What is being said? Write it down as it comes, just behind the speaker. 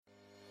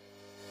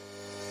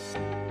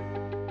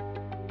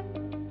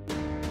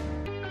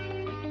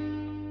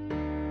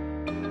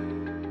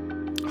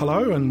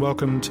Hello and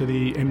welcome to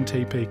the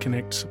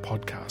MTPConnect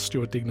Podcast.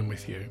 Stuart Dignam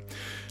with you.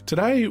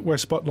 Today we're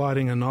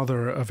spotlighting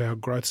another of our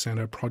Growth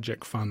Centre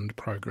Project Fund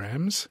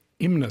programs,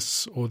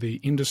 IMNIS, or the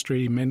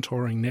Industry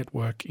Mentoring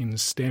Network in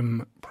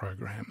STEM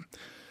program.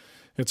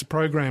 It's a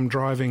program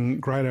driving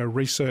greater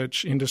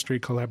research, industry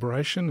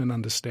collaboration and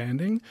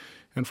understanding,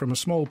 and from a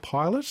small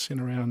pilot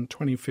in around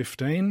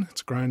 2015,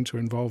 it's grown to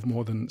involve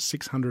more than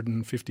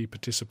 650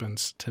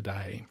 participants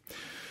today.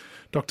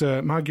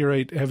 Dr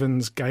Marguerite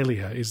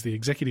Evans-Galea is the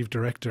Executive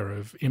Director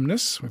of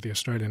IMNIS with the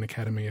Australian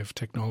Academy of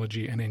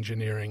Technology and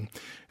Engineering,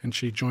 and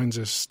she joins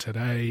us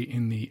today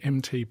in the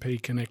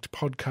MTPConnect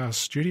Podcast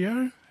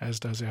Studio, as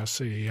does our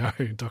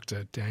CEO,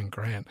 Dr Dan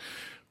Grant.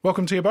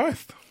 Welcome to you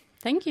both.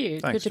 Thank you.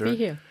 Thanks, Good to be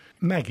here.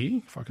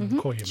 Maggie, if I can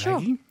call you Sure.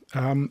 Maggie,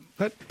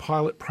 that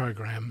pilot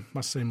program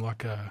must seem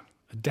like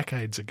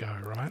decades ago,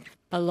 right?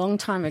 A long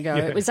time ago.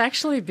 Yeah. It was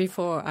actually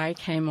before I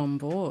came on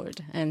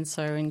board. And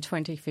so in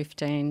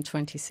 2015,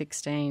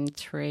 2016,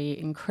 three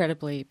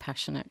incredibly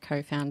passionate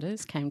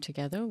co-founders came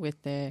together with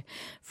their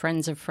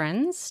friends of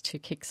friends to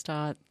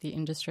kickstart the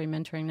Industry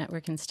Mentoring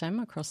Network in STEM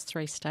across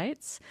 3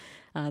 states.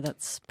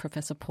 That's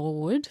Professor Paul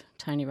Wood,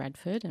 Tony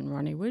Radford and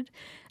Ronnie Wood.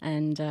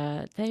 And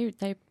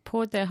they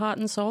poured their heart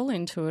and soul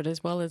into it,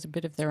 as well as a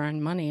bit of their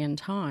own money and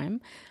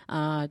time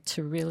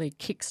to really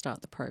kickstart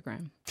the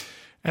program.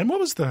 And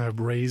what was the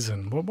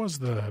reason, what was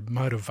the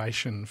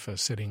motivation for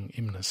setting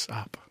IMNIS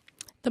up?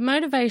 The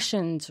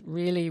motivations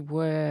really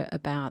were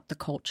about the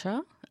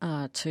culture,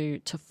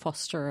 to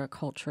foster a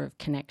culture of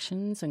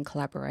connections and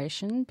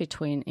collaboration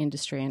between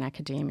industry and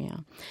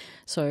academia.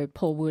 So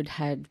Paul Wood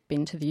had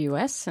been to the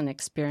US and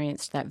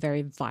experienced that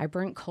very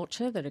vibrant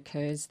culture that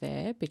occurs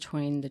there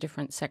between the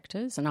different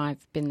sectors, and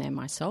I've been there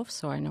myself,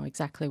 so I know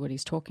exactly what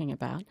he's talking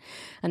about.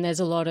 And there's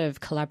a lot of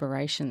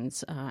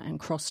collaborations and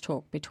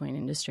crosstalk between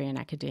industry and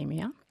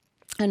academia.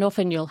 And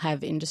often you'll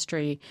have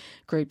industry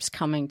groups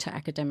coming to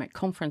academic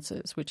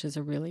conferences, which is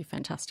a really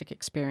fantastic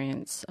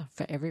experience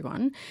for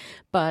everyone.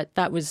 But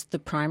that was the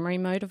primary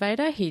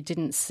motivator. He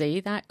didn't see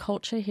that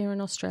culture here in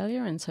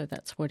Australia, and so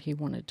that's what he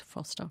wanted to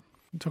foster.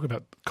 Talk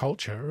about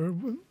culture.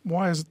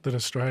 Why is it that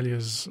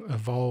Australia's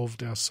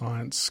evolved, our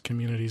science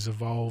community's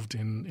evolved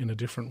in a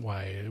different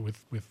way,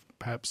 with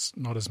perhaps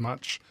not as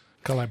much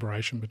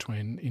collaboration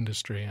between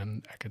industry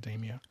and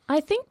academia?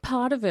 I think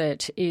part of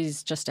it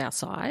is just our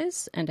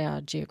size and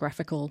our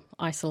geographical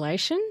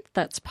isolation.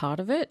 That's part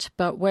of it.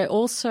 But we're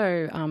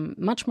also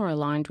much more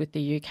aligned with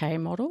the UK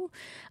model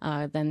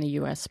than the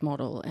US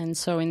model. And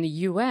so in the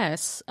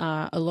US,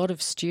 a lot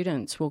of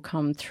students will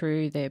come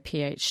through their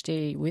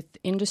PhD with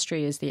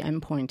industry as the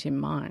endpoint in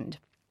mind.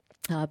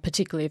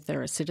 Particularly if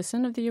they're a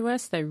citizen of the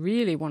US, they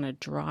really want to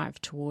drive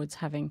towards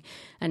having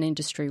an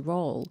industry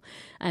role.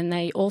 And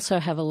they also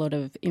have a lot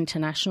of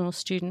international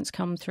students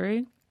come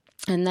through,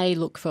 and they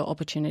look for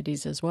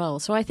opportunities as well.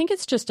 So I think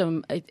it's just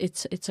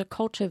it's a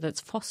culture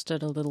that's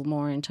fostered a little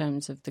more in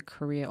terms of the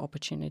career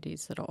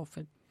opportunities that are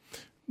offered.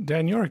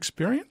 Dan, your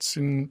experience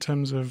in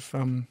terms of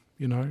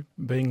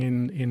being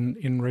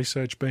in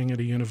research, being at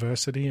a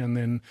university, and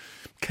then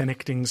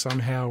connecting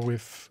somehow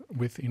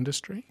with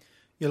industry?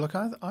 Yeah, look,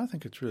 I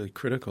think it's really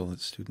critical that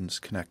students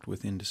connect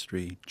with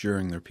industry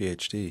during their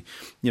PhD.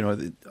 You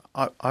know,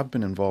 I've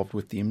been involved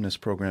with the IMNIS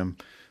program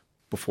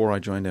before I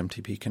joined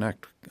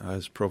MTPConnect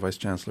as Pro-Vice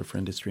Chancellor for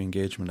Industry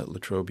Engagement at La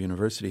Trobe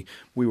University.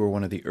 We were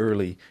one of the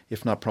early,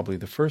 if not probably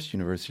the first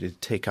university to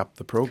take up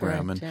the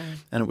program. Correct,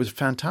 and it was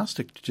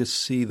fantastic to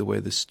just see the way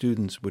the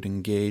students would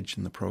engage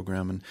in the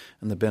program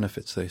and the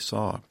benefits they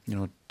saw. You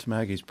know, to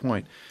Maggie's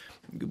point,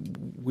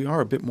 we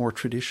are a bit more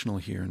traditional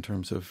here in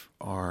terms of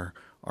our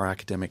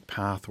academic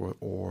path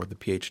or the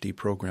PhD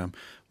program,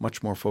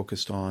 much more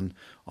focused on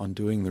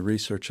doing the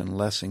research and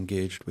less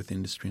engaged with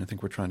industry. And I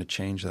think we're trying to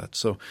change that.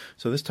 So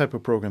this type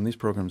of program, these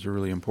programs are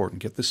really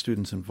important. Get the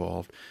students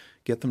involved,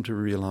 get them to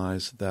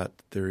realize that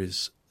there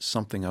is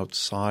something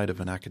outside of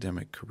an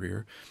academic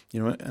career.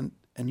 You know,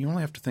 and you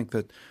only have to think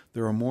that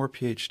there are more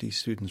PhD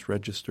students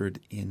registered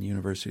in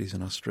universities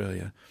in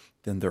Australia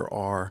than there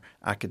are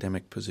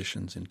academic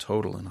positions in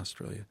total in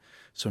Australia.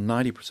 So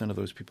 90% of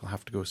those people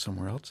have to go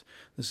somewhere else.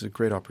 This is a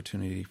great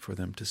opportunity for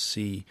them to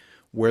see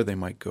where they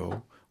might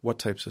go, what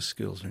types of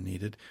skills are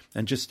needed.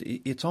 And just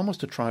it's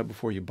almost a try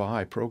before you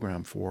buy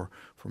program for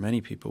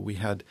many people. We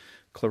had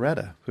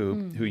Claretta,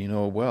 who you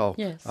know well,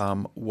 Yes.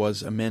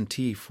 was a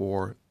mentee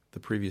for the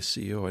previous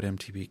CEO at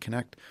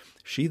MTPConnect.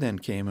 She then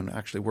came and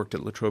actually worked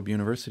at La Trobe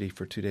University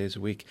for 2 days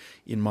a week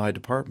in my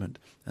department,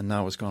 and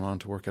now has gone on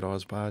to work at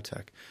Oz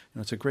Biotech. You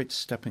know, it's a great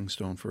stepping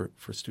stone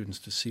for students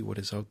to see what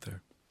is out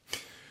there.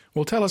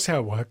 Well, tell us how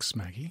it works,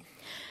 Maggie.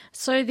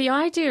 So the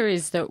idea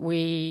is that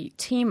we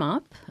team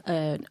up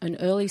an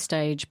early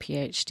stage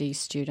PhD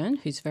student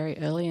who's very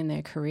early in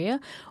their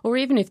career, or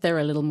even if they're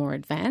a little more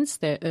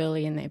advanced, they're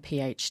early in their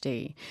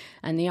PhD.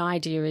 And the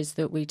idea is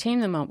that we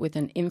team them up with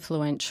an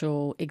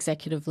influential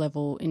executive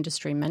level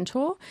industry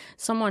mentor,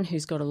 someone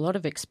who's got a lot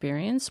of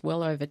experience,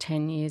 well over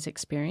 10 years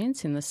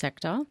experience in the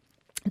sector,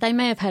 They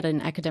may have had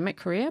an academic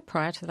career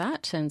prior to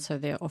that, and so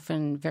they're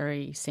often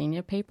very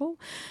senior people.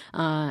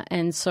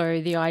 And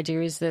so the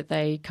idea is that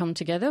they come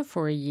together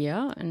for a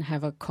year and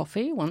have a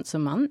coffee once a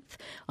month.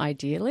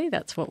 Ideally,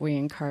 that's what we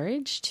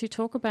encourage, to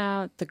talk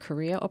about the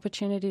career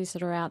opportunities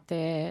that are out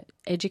there,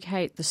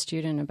 educate the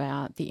student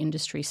about the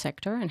industry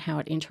sector and how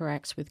it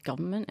interacts with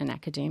government and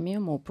academia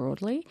more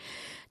broadly,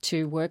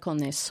 to work on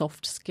their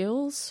soft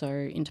skills, so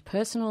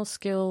interpersonal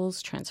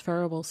skills,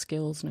 transferable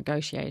skills,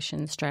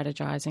 negotiation,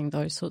 strategizing,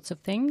 those sorts of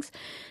things,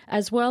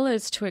 as well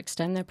as to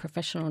extend their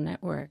professional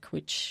network,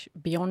 which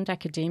beyond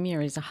academia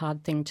is a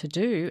hard thing to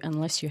do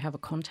unless you have a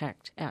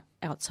contact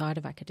outside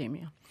of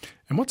academia.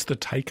 And what's the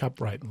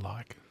take-up rate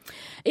like?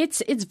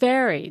 It's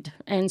varied,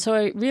 and so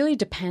it really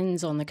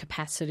depends on the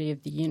capacity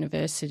of the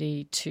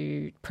university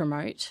to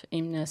promote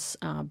IMNIS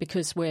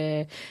because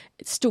we're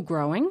still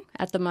growing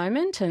at the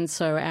moment, and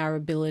so our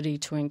ability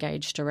to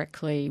engage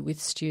directly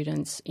with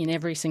students in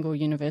every single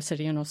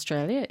university in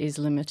Australia is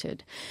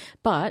limited.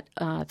 But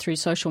through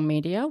social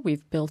media,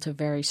 we've built a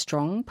very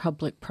strong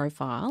public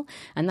profile,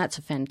 and that's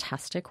a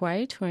fantastic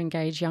way to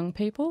engage young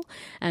people.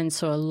 And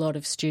so a lot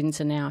of students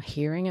are now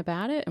hearing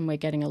about it, and we're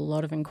getting a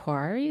lot of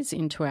inquiries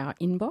into our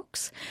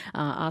inbox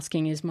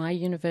asking, is my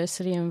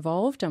university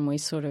involved? And we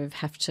sort of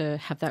have to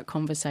have that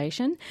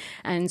conversation.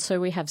 And so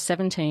we have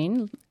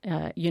 17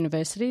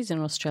 universities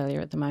in Australia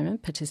at the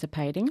moment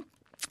participating.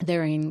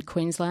 They're in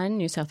Queensland,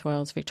 New South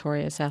Wales,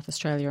 Victoria, South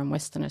Australia and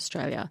Western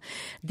Australia.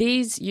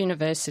 These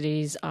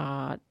universities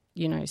are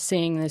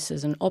seeing this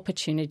as an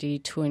opportunity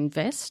to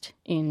invest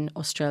in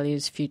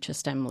Australia's future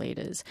STEM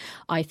leaders.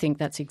 I think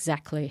that's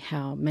exactly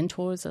how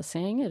mentors are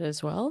seeing it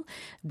as well.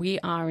 We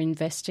are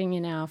investing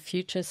in our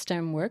future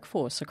STEM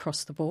workforce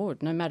across the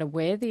board, no matter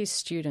where these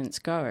students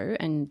go.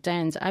 And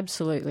Dan's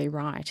absolutely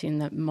right in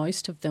that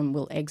most of them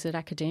will exit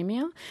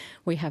academia.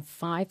 We have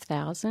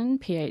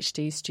 5,000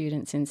 PhD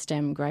students in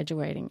STEM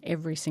graduating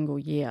every single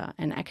year,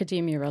 and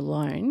academia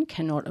alone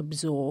cannot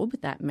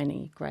absorb that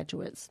many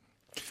graduates.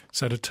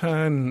 So to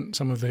turn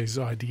some of these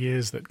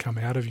ideas that come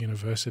out of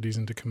universities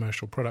into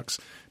commercial products,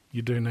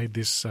 you do need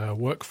this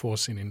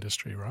workforce in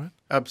industry, right?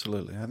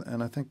 Absolutely.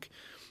 And I think,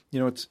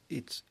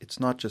 it's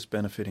not just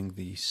benefiting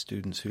the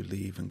students who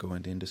leave and go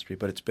into industry,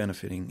 but it's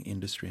benefiting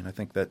industry. And I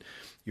think that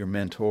your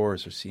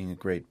mentors are seeing a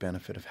great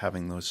benefit of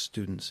having those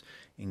students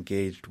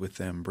engaged with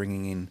them,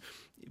 bringing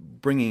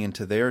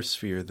into their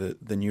sphere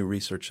the new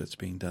research that's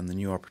being done, the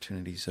new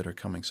opportunities that are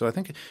coming. So I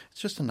think it's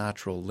just a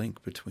natural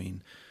link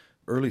between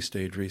early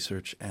stage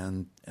research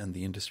and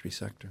the industry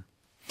sector.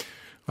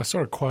 I saw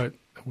a quote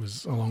that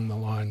was along the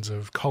lines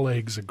of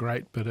colleagues are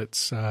great, but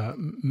it's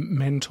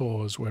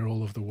mentors where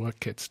all of the work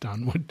gets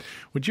done.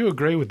 Would you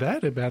agree with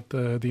that about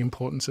the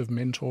importance of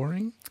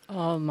mentoring?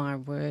 Oh, my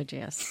word,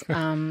 yes.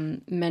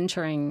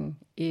 Mentoring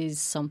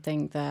is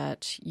something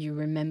that you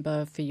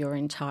remember for your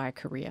entire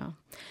career.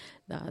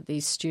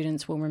 These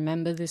students will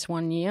remember this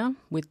 1 year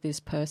with this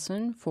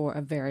person for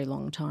a very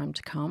long time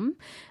to come,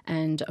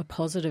 and a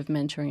positive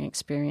mentoring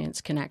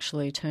experience can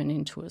actually turn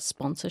into a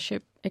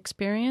sponsorship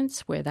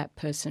experience where that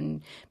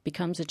person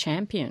becomes a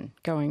champion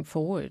going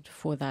forward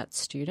for that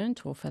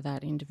student or for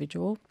that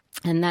individual.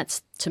 And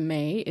that's, to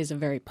me, is a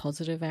very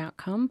positive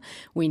outcome.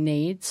 We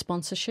need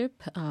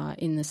sponsorship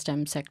in the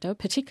STEM sector,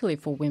 particularly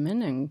for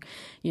women and,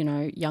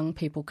 young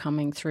people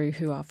coming through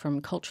who are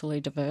from culturally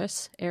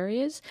diverse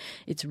areas.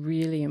 It's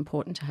really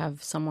important to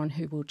have someone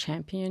who will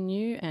champion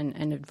you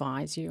and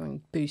advise you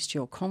and boost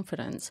your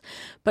confidence.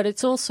 But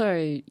it's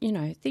also,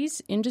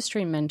 these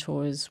industry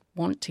mentors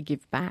want to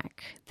give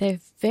back. They're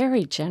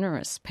very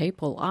generous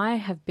people. I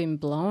have been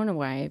blown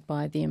away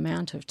by the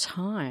amount of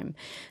time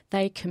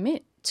they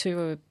commit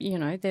to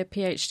their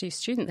PhD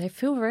student. They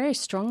feel very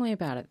strongly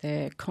about it.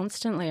 They're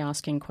constantly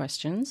asking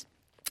questions.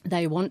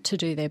 They want to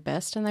do their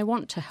best and they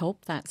want to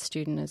help that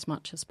student as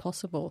much as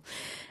possible.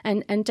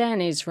 And Dan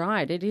is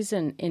right. It is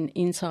an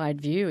inside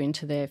view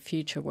into their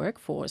future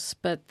workforce,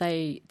 but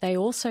they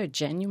also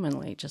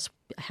genuinely just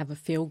have a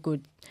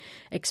feel-good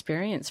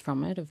experience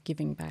from it of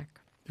giving back.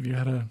 Have you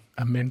had a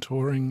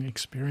mentoring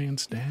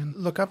experience, Dan?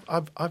 Look,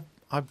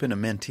 I've been a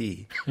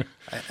mentee,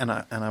 and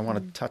I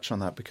want to touch on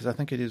that because I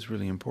think it is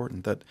really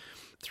important that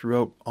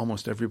throughout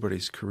almost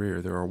everybody's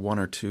career, there are one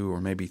or two or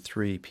maybe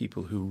three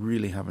people who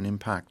really have an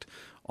impact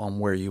on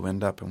where you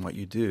end up and what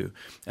you do.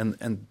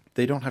 And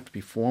they don't have to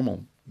be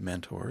formal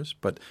mentors,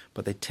 but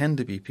they tend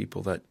to be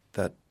people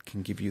that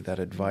can give you that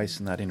advice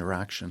and that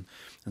interaction.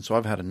 And so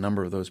I've had a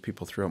number of those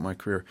people throughout my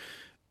career.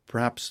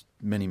 Perhaps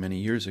many, many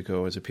years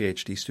ago as a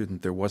PhD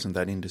student, there wasn't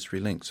that industry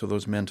link. So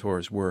those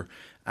mentors were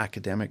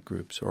academic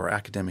groups or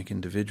academic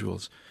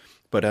individuals.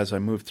 But as I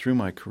moved through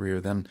my career,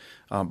 then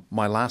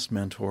my last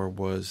mentor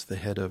was the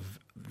head of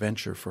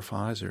venture for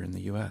Pfizer in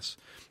the U.S.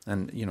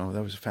 And,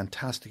 that was a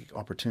fantastic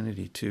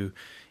opportunity to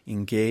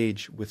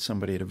engage with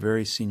somebody at a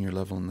very senior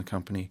level in the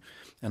company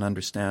and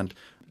understand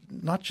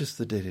not just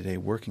the day-to-day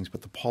workings,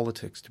 but the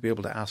politics, to be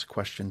able to ask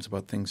questions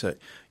about things that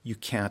you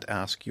can't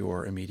ask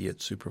your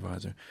immediate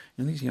supervisor.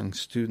 These young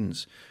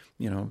students,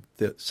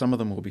 some of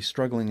them will be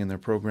struggling in their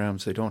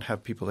programs. They don't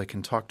have people they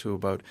can talk to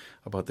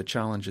about the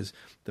challenges.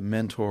 The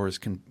mentors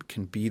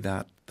can be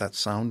that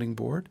sounding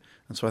board.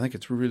 And so I think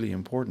it's really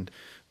important.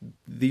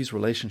 These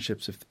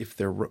relationships, if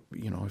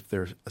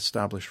they're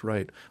established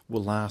right,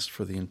 will last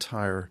for the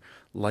entire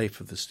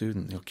life of the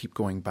student. They'll keep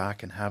going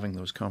back and having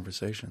those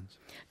conversations.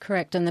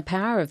 Correct. And the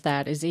power of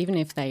that is even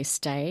if they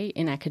stay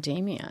in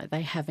academia,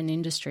 they have an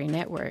industry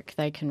network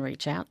they can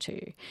reach out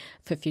to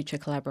for future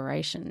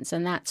collaborations.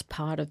 And that's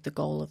part of the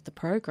goal of the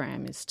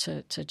program, is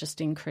to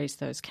just increase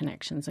those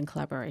connections and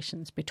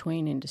collaborations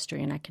between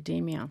industry and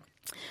academia.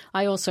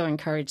 I also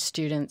encourage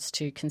students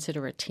to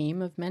consider a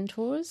team of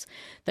mentors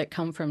that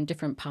come from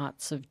different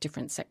parts of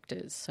different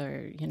sectors.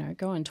 So,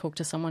 go and talk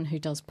to someone who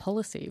does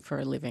policy for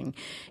a living.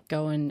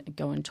 Go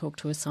and talk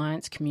to a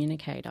science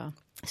communicator.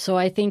 So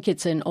I think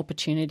it's an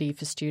opportunity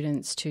for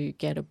students to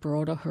get a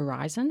broader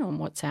horizon on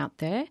what's out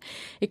there.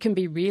 It can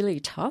be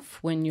really tough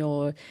when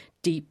you're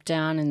deep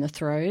down in the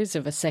throes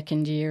of a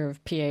second year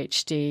of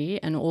PhD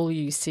and all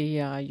you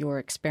see are your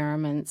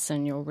experiments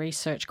and your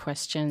research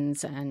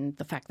questions and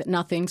the fact that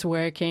nothing's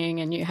working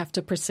and you have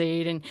to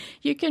proceed, and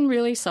you can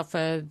really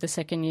suffer the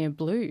second year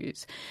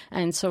blues.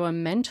 And so a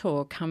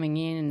mentor coming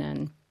in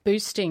and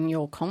boosting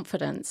your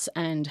confidence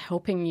and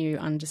helping you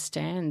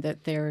understand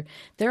that there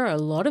are a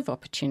lot of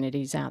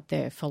opportunities out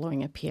there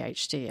following a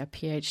PhD. A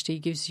PhD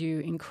gives you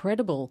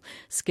incredible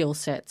skill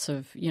sets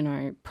of,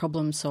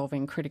 problem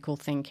solving, critical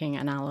thinking,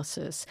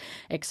 analysis,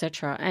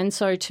 etc. And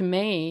so to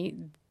me,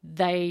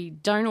 they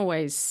don't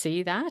always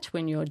see that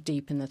when you're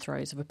deep in the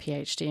throes of a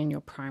PhD and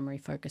your primary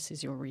focus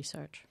is your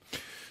research.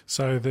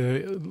 So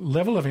the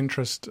level of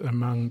interest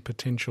among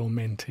potential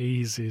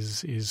mentees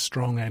is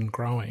strong and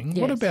growing.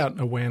 Yes. What about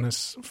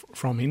awareness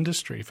from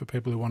industry for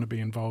people who want to be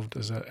involved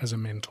as a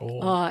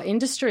mentor?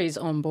 Industry is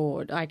on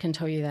board, I can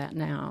tell you that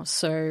now.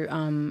 So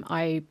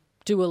I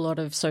do a lot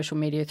of social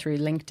media through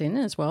LinkedIn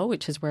as well,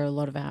 which is where a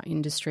lot of our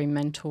industry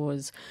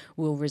mentors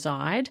will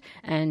reside.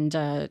 And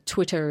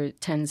Twitter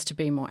tends to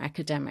be more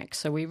academic.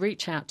 So we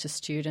reach out to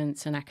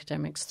students and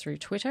academics through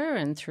Twitter,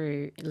 and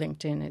through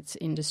LinkedIn, it's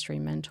industry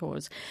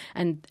mentors.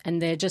 And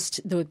they're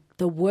just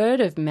the word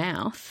of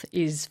mouth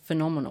is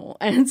phenomenal.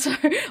 And so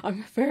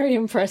I'm very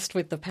impressed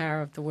with the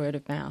power of the word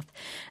of mouth.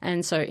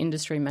 And so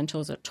industry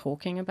mentors are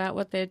talking about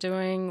what they're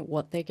doing,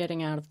 what they're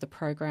getting out of the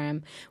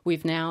program.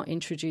 We've now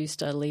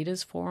introduced a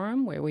leaders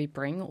forum where we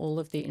bring all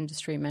of the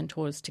industry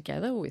mentors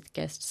together with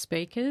guest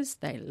speakers.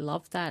 They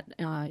love that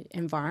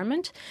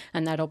environment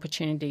and that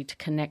opportunity to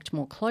connect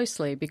more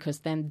closely, because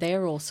then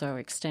they're also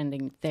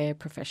extending their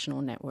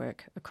professional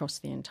network across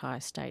the entire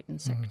state and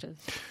sectors.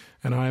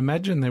 And I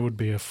imagine there would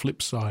be a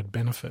flip side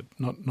benefit,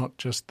 not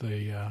just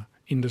the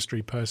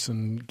industry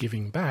person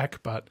giving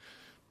back, but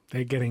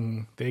they're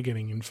getting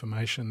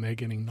information, they're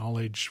getting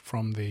knowledge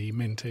from the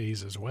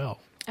mentees as well.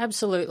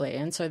 Absolutely.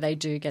 And so they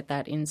do get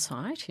that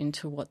insight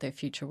into what their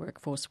future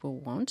workforce will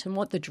want and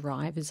what the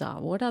drivers are,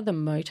 what are the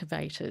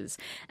motivators.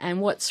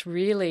 And what's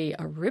really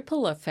a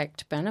ripple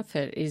effect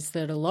benefit is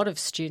that a lot of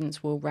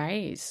students will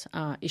raise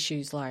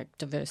issues like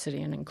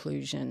diversity and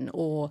inclusion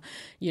or,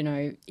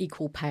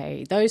 equal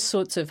pay. Those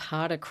sorts of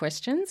harder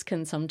questions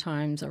can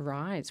sometimes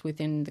arise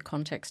within the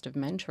context of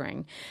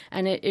mentoring.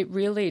 And it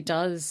really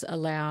does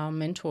allow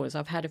mentors.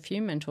 I've had a few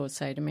mentors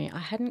say to me, I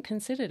hadn't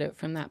considered it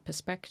from that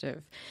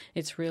perspective.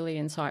 It's really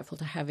insightful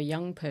to have a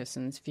young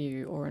person's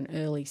view or an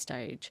early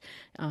stage,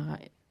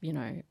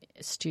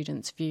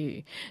 student's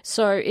view.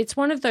 So it's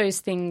one of those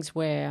things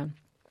where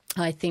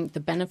I think the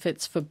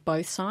benefits for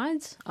both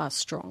sides are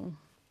strong.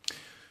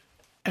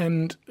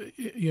 And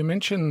you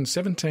mentioned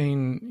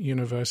 17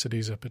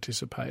 universities are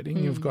participating.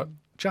 You've got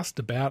just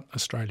about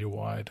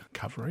Australia-wide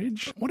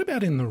coverage. What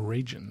about in the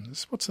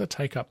regions? What's the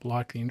take-up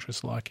like, the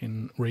interest like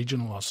in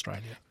regional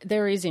Australia?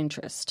 There is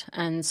interest.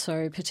 And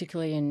so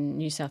particularly in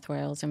New South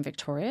Wales and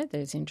Victoria,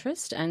 there's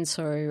interest. And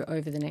so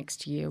over the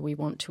next year, we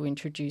want to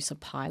introduce a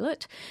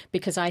pilot,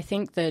 because I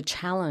think the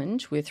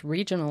challenge with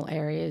regional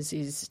areas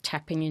is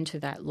tapping into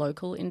that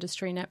local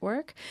industry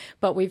network.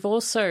 But we've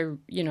also,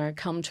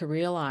 come to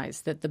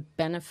realise that the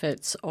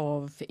benefits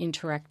of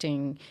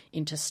interacting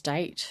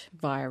interstate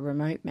via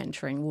remote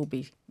mentoring will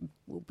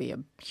be a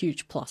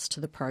huge plus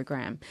to the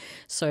program.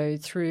 So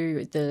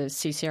through the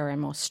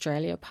CCRM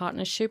Australia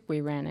partnership,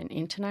 we ran an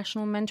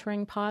international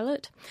mentoring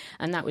pilot,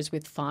 and that was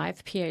with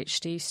 5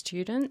 PhD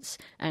students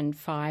and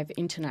 5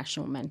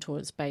 international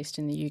mentors based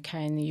in the UK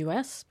and the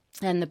US.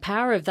 And the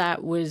power of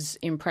that was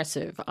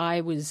impressive.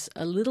 I was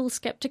a little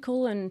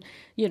sceptical and,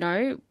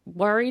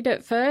 worried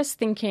at first,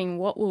 thinking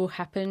what will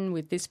happen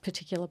with this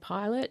particular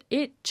pilot.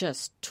 It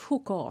just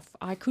took off.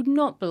 I could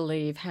not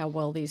believe how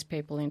well these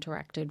people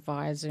interacted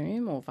via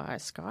Zoom or via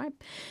Skype.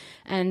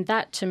 And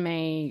that to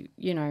me,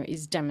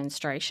 is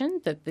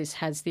demonstration that this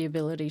has the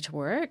ability to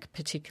work,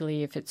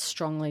 particularly if it's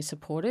strongly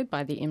supported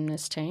by the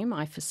IMNIS team.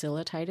 I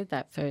facilitated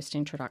that first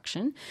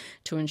introduction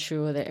to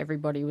ensure that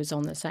everybody was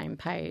on the same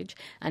page.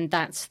 And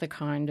that's the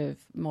kind of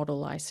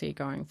model I see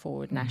going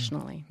forward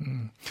nationally.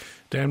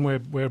 Dan,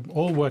 we're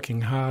all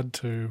working hard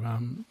to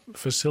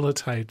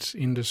facilitate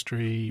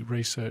industry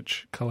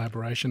research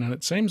collaboration, and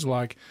it seems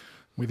like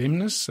with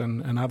IMNIS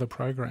and other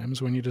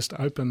programs, when you just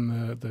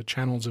open the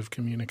channels of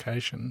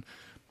communication,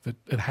 that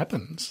it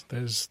happens.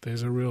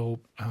 There's a real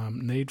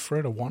need for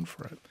it, a want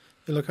for it.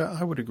 Yeah, look,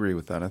 I would agree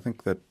with that. I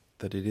think that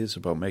it is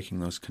about making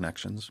those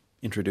connections,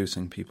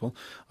 introducing people.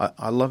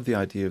 I love the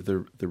idea of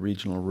the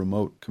regional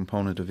remote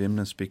component of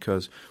IMNIS,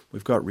 because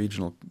we've got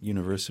regional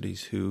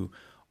universities who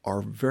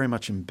are very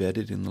much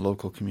embedded in the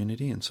local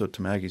community. And so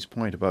to Maggie's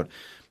point about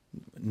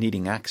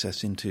needing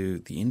access into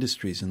the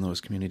industries in those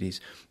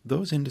communities,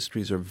 those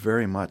industries are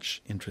very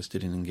much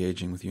interested in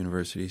engaging with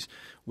universities,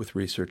 with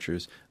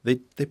researchers.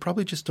 They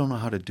probably just don't know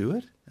how to do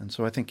it. And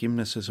so I think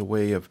IMNIS is a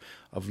way of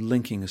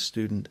linking a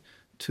student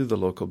to the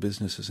local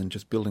businesses and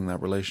just building that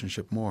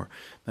relationship more.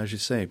 As you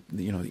say,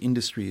 the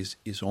industry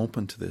is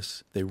open to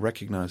this. They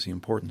recognize the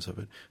importance of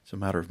it. It's a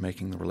matter of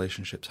making the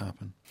relationships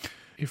happen.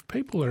 If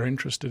people are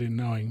interested in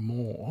knowing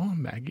more,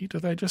 Maggie, do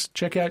they just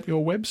check out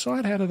your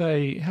website? How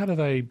do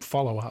they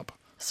follow up?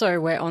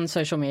 So we're on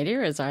social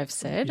media, as I've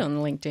said, on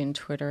LinkedIn,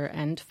 Twitter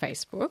and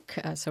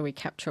Facebook. So we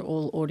capture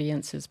all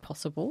audiences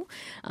possible.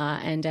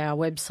 And our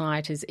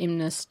website is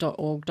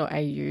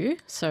imnis.org.au.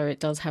 So it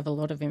does have a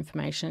lot of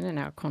information, and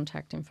our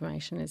contact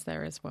information is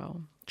there as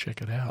well.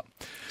 Check it out.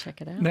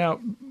 Check it out. Now,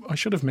 I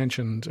should have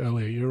mentioned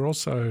earlier, you're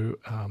also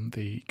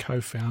the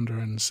co-founder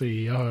and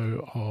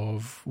CEO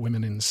of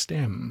Women in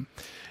STEM.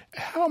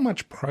 How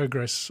much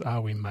progress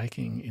are we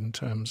making in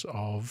terms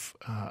of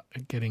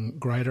getting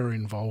greater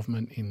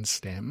involvement in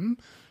STEM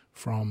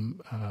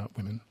from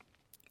women?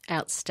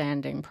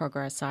 Outstanding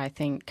progress, I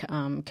think,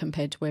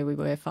 compared to where we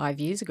were 5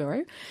 years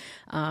ago.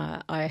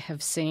 I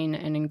have seen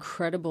an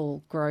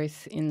incredible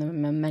growth in the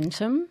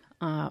momentum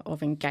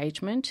of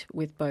engagement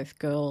with both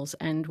girls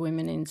and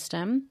women in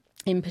STEM.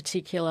 In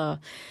particular,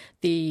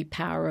 the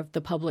power of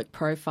the public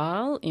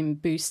profile in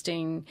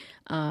boosting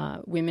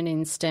women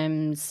in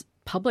STEM's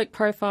public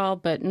profile,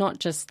 but not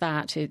just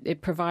that. It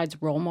provides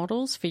role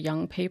models for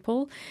young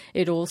people.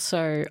 It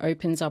also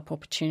opens up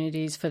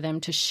opportunities for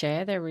them to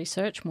share their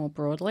research more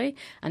broadly,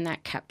 and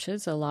that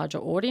captures a larger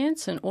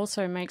audience and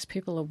also makes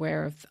people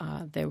aware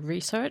of their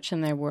research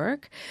and their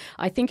work.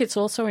 I think it's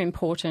also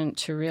important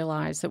to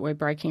realise that we're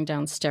breaking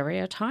down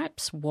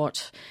stereotypes,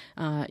 what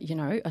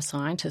a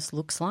scientist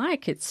looks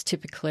like. It's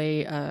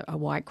typically a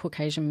white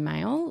Caucasian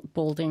male,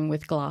 balding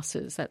with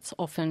glasses. That's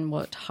often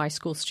what high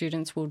school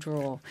students will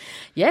draw.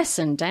 Yes,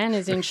 and Dan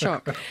is in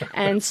shock.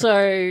 And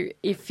so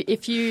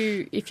if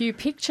you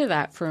picture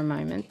that for a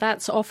moment,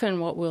 that's often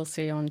what we'll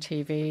see on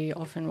TV,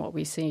 often what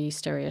we see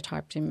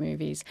stereotyped in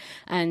movies,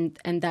 and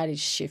that is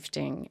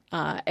shifting.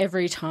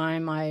 Every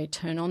time I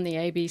turn on the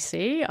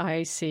ABC,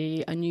 I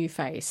see a new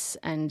face,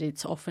 and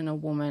it's often a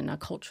woman, a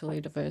culturally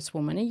diverse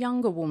woman, a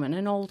younger woman,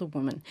 an older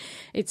woman.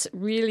 It's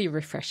really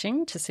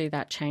refreshing to see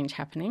that change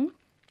happening.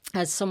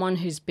 As someone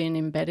who's been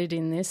embedded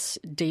in this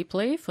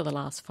deeply for the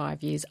last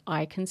 5 years,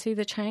 I can see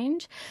the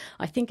change.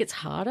 I think it's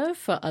harder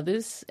for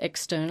others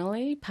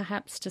externally,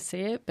 perhaps, to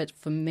see it, but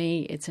for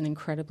me, it's an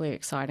incredibly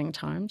exciting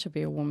time to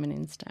be a woman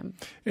in STEM.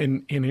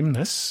 In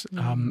IMNIS,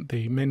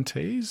 the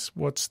mentees,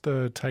 what's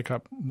the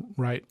take-up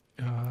rate?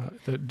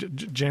 The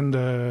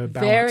gender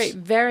balance? Very,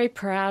 very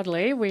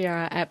proudly, we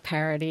are at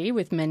parity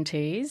with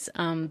mentees,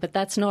 but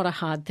that's not a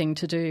hard thing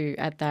to do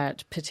at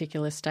that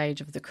particular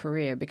stage of the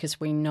career, because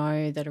we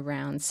know that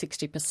around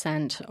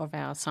 60% of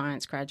our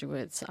science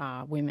graduates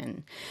are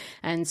women.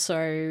 And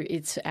so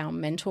it's our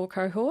mentor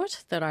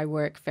cohort that I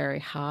work very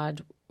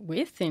hard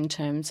with in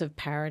terms of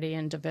parity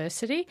and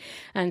diversity.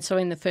 And so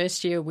in the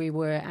first year we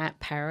were at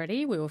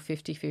parity, we were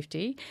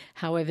 50-50.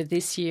 However,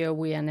 this year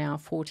we are now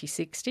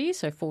 40-60,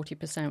 so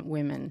 40%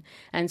 women.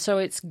 And so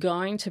it's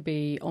going to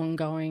be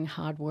ongoing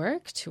hard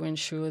work to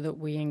ensure that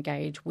we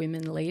engage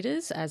women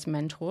leaders as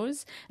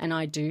mentors. And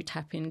I do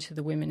tap into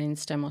the Women in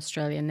STEM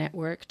Australia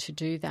network to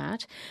do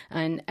that.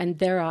 And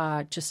there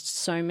are just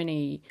so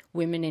many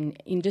women in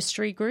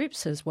industry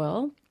groups as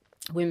well.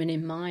 Women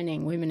in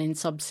mining, women in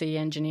subsea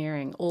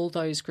engineering, all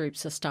those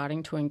groups are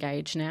starting to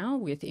engage now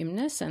with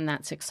IMNIS, and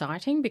that's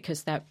exciting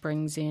because that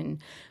brings in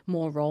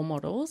more role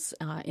models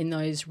in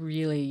those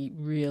really,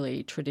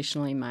 really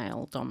traditionally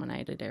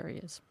male-dominated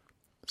areas.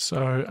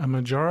 So a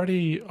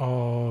majority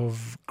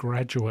of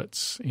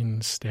graduates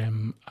in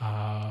STEM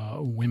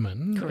are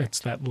women. Correct. It's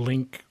that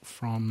link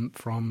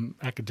from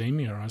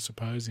academia, I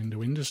suppose,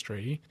 into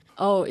industry.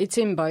 Oh, it's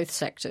in both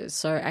sectors.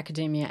 So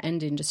academia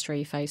and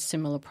industry face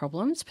similar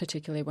problems,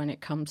 particularly when it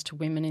comes to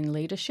women in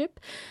leadership.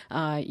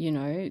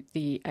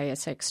 The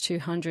ASX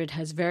 200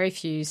 has very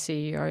few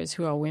CEOs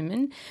who are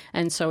women,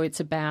 and so it's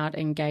about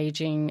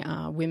engaging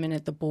women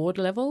at the board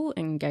level,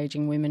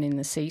 engaging women in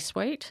the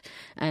C-suite,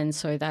 and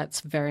so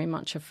that's very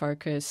much a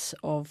focus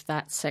of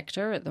that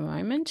sector at the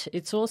moment.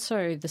 It's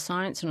also the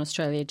Science in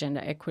Australia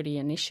Gender Equity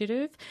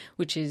Initiative,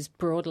 which is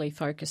broadly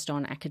focused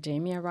on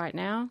academia right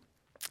now.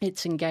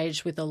 It's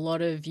engaged with a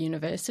lot of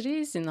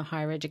universities in the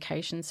higher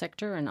education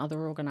sector and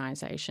other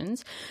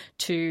organisations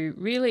to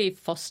really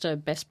foster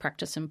best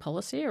practice and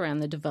policy around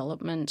the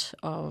development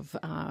of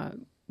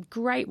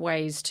great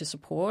ways to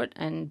support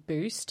and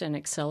boost and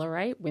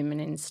accelerate women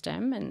in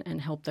STEM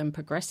and help them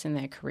progress in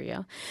their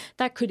career.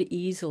 That could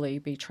easily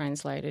be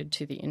translated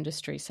to the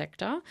industry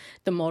sector.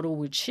 The model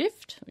would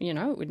shift,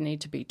 it would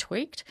need to be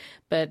tweaked,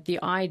 but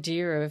the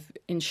idea of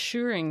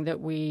ensuring that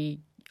we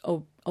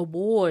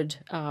award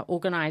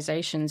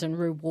organisations and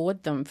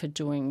reward them for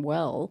doing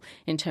well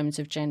in terms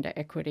of gender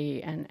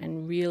equity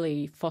and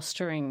really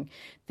fostering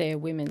their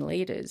women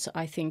leaders,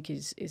 I think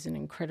is an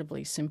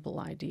incredibly simple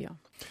idea.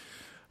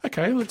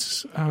 Okay,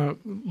 let's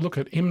look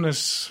at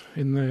IMNIS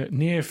in the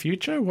near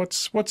future.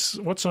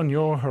 What's on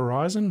your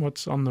horizon?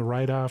 What's on the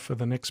radar for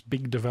the next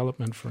big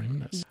development for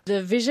IMNIS?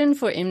 The vision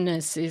for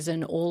IMNIS is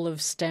an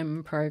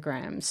all-of-STEM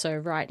program. So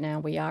right now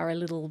we are a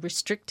little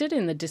restricted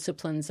in the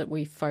disciplines that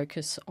we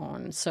focus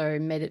on. So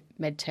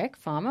MedTech,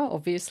 Pharma,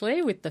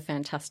 obviously, with the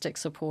fantastic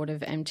support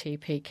of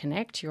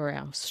MTPConnect. You're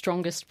our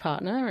strongest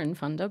partner and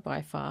funder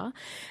by far.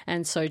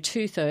 And so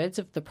 2/3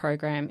 of the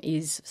program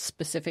is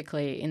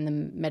specifically in the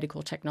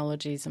medical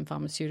technologies and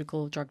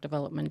pharmaceutical drug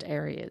development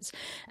areas.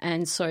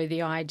 And so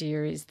the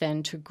idea is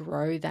then to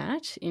grow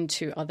that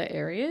into other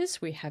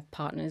areas. We have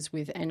partners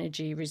with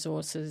energy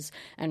resources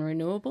and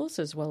renewables,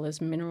 as well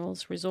as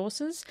minerals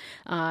resources,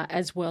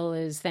 as well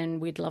as then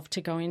we'd love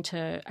to go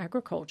into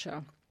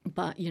agriculture.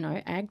 But,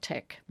 ag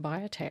tech,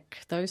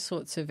 biotech, those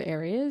sorts of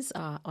areas,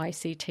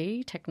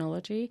 ICT,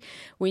 technology,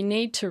 we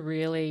need to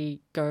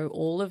really go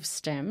all of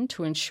STEM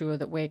to ensure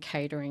that we're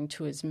catering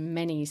to as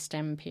many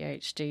STEM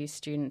PhD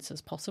students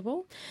as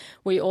possible.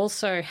 We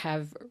also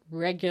have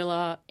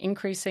regular,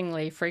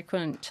 increasingly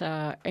frequent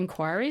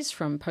inquiries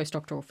from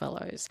postdoctoral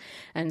fellows.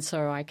 And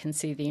so I can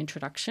see the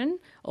introduction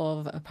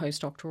of a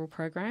postdoctoral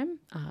program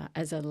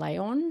as a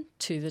lay-on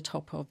to the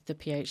top of the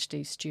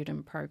PhD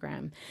student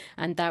program.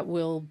 And that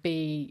will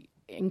be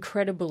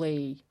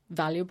incredibly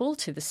valuable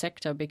to the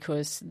sector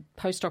because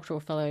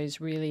postdoctoral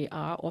fellows really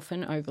are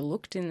often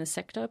overlooked in the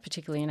sector,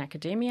 particularly in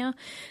academia.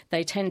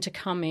 They tend to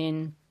come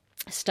in,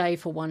 stay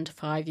for 1 to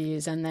 5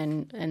 years and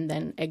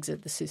then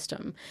exit the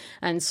system.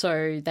 And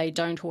so they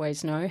don't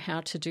always know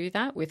how to do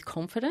that with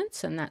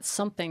confidence, and that's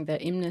something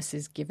that IMNIS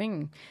is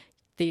giving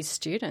these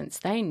students.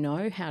 They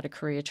know how to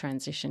career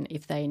transition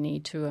if they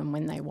need to and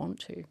when they want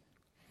to.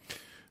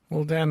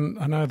 Well, Dan,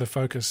 I know the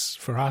focus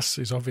for us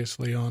is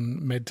obviously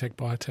on MedTech,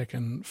 Biotech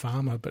and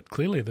Pharma, but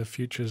clearly the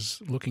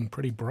future's looking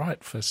pretty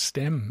bright for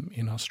STEM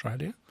in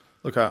Australia.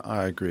 Look,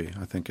 I agree.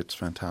 I think it's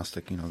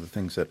fantastic. The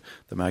things that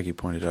Maggie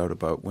pointed out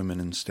about women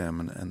in STEM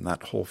and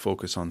that whole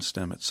focus on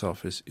STEM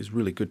itself is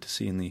really good to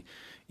see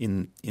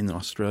in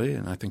Australia,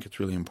 and I think it's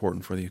really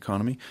important for the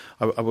economy.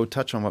 I would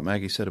touch on what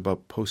Maggie said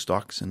about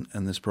postdocs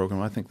and this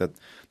program. I think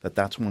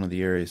that's one of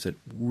the areas that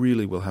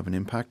really will have an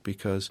impact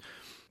because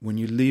when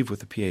you leave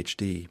with a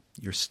PhD,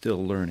 you're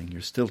still learning,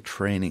 you're still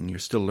training, you're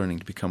still learning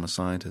to become a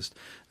scientist.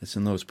 It's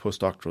in those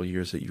postdoctoral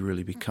years that you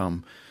really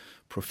become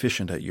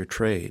proficient at your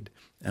trade.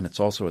 And it's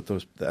also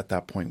at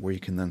that point where you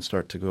can then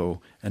start to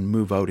go and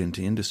move out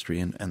into industry.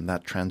 And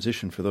that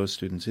transition for those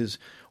students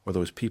or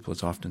those people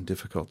is often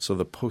difficult. So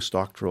the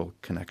postdoctoral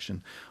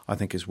connection, I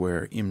think, is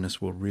where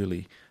IMNIS will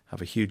really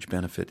have a huge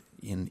benefit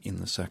in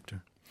the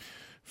sector.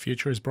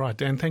 Future is bright.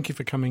 Dan, thank you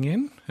for coming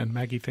in, and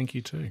Maggie, thank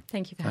you too.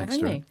 Thank you for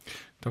having me.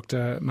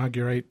 Dr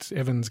Marguerite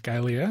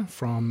Evans-Galea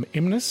from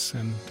IMNIS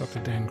and Dr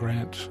Dan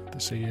Grant, the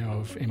CEO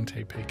of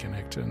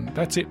MTPConnect. And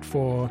that's it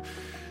for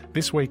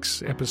this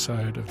week's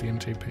episode of the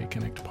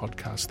MTPConnect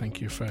podcast. Thank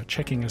you for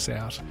checking us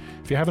out.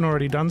 If you haven't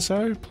already done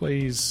so,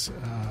 please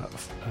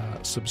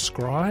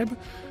subscribe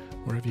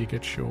wherever you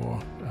get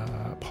your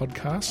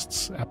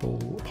podcasts, Apple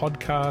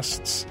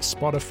Podcasts,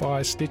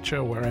 Spotify,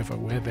 Stitcher, wherever,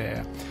 we're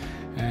there.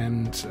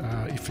 And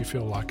if you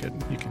feel like it,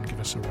 you can give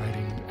us a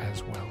rating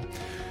as well.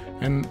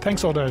 And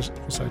thanks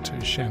also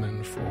to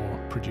Shannon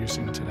for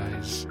producing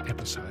today's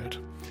episode.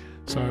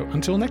 So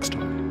until next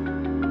time.